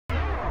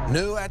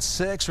New at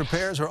 6,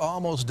 repairs are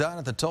almost done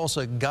at the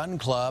Tulsa Gun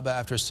Club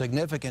after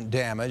significant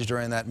damage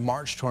during that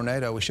March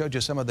tornado. We showed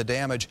you some of the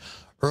damage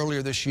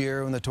earlier this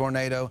year when the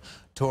tornado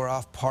tore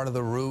off part of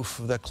the roof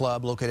of the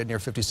club located near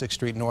 56th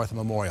Street North of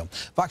Memorial.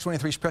 Fox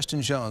 23's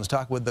Preston Jones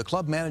talked with the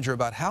club manager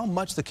about how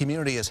much the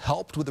community has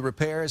helped with the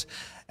repairs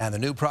and the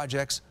new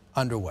projects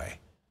underway.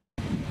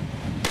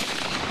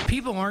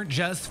 People aren't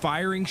just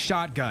firing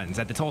shotguns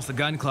at the Tulsa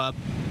Gun Club.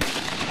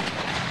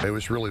 It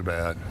was really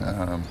bad.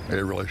 It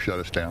really shut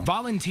us down.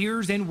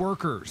 Volunteers and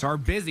workers are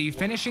busy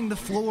finishing the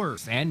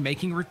floors and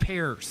making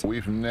repairs.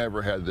 We've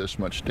never had this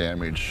much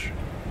damage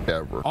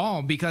ever.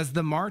 All because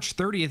the March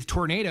 30th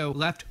tornado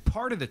left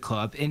part of the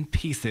club in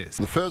pieces.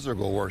 The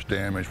physical worst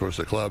damage was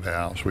the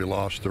clubhouse. We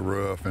lost the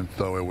roof, and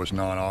so it was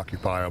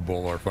non-occupiable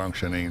or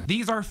functioning.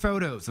 These are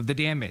photos of the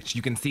damage.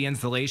 You can see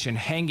insulation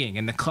hanging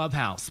in the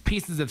clubhouse,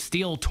 pieces of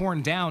steel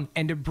torn down,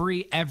 and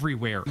debris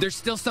everywhere. There's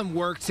still some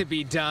work to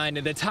be done.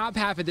 The top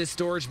half of this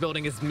storage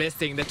building is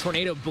missing. The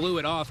tornado blew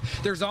it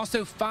off. There's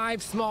also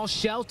 5 small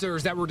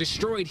shelters that were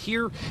destroyed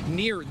here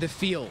near the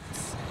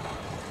fields.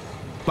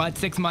 But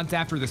 6 months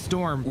after the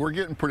storm, we're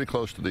getting pretty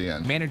close to the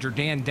end. Manager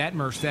Dan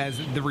Detmer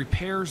says the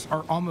repairs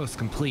are almost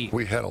complete.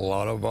 We had a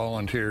lot of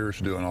volunteers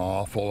doing an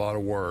awful lot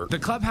of work. The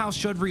clubhouse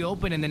should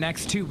reopen in the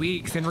next 2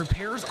 weeks, and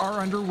repairs are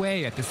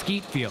underway at the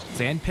skeet fields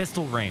and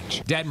pistol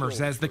range. Detmer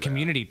says the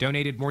community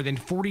donated more than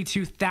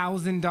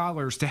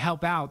 $42,000 to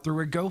help out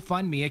through a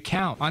GoFundMe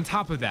account. On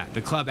top of that,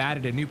 the club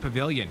added a new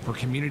pavilion for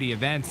community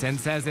events and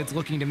says it's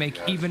looking to make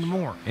even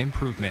more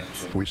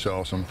improvements. We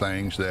saw some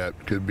things that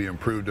could be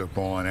improved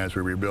upon as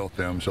we rebuilt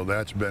them. So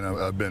that's been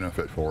a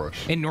benefit for us.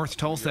 In North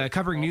Tulsa,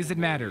 covering news that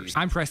matters,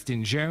 I'm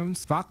Preston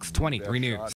Jones, Fox 23 News.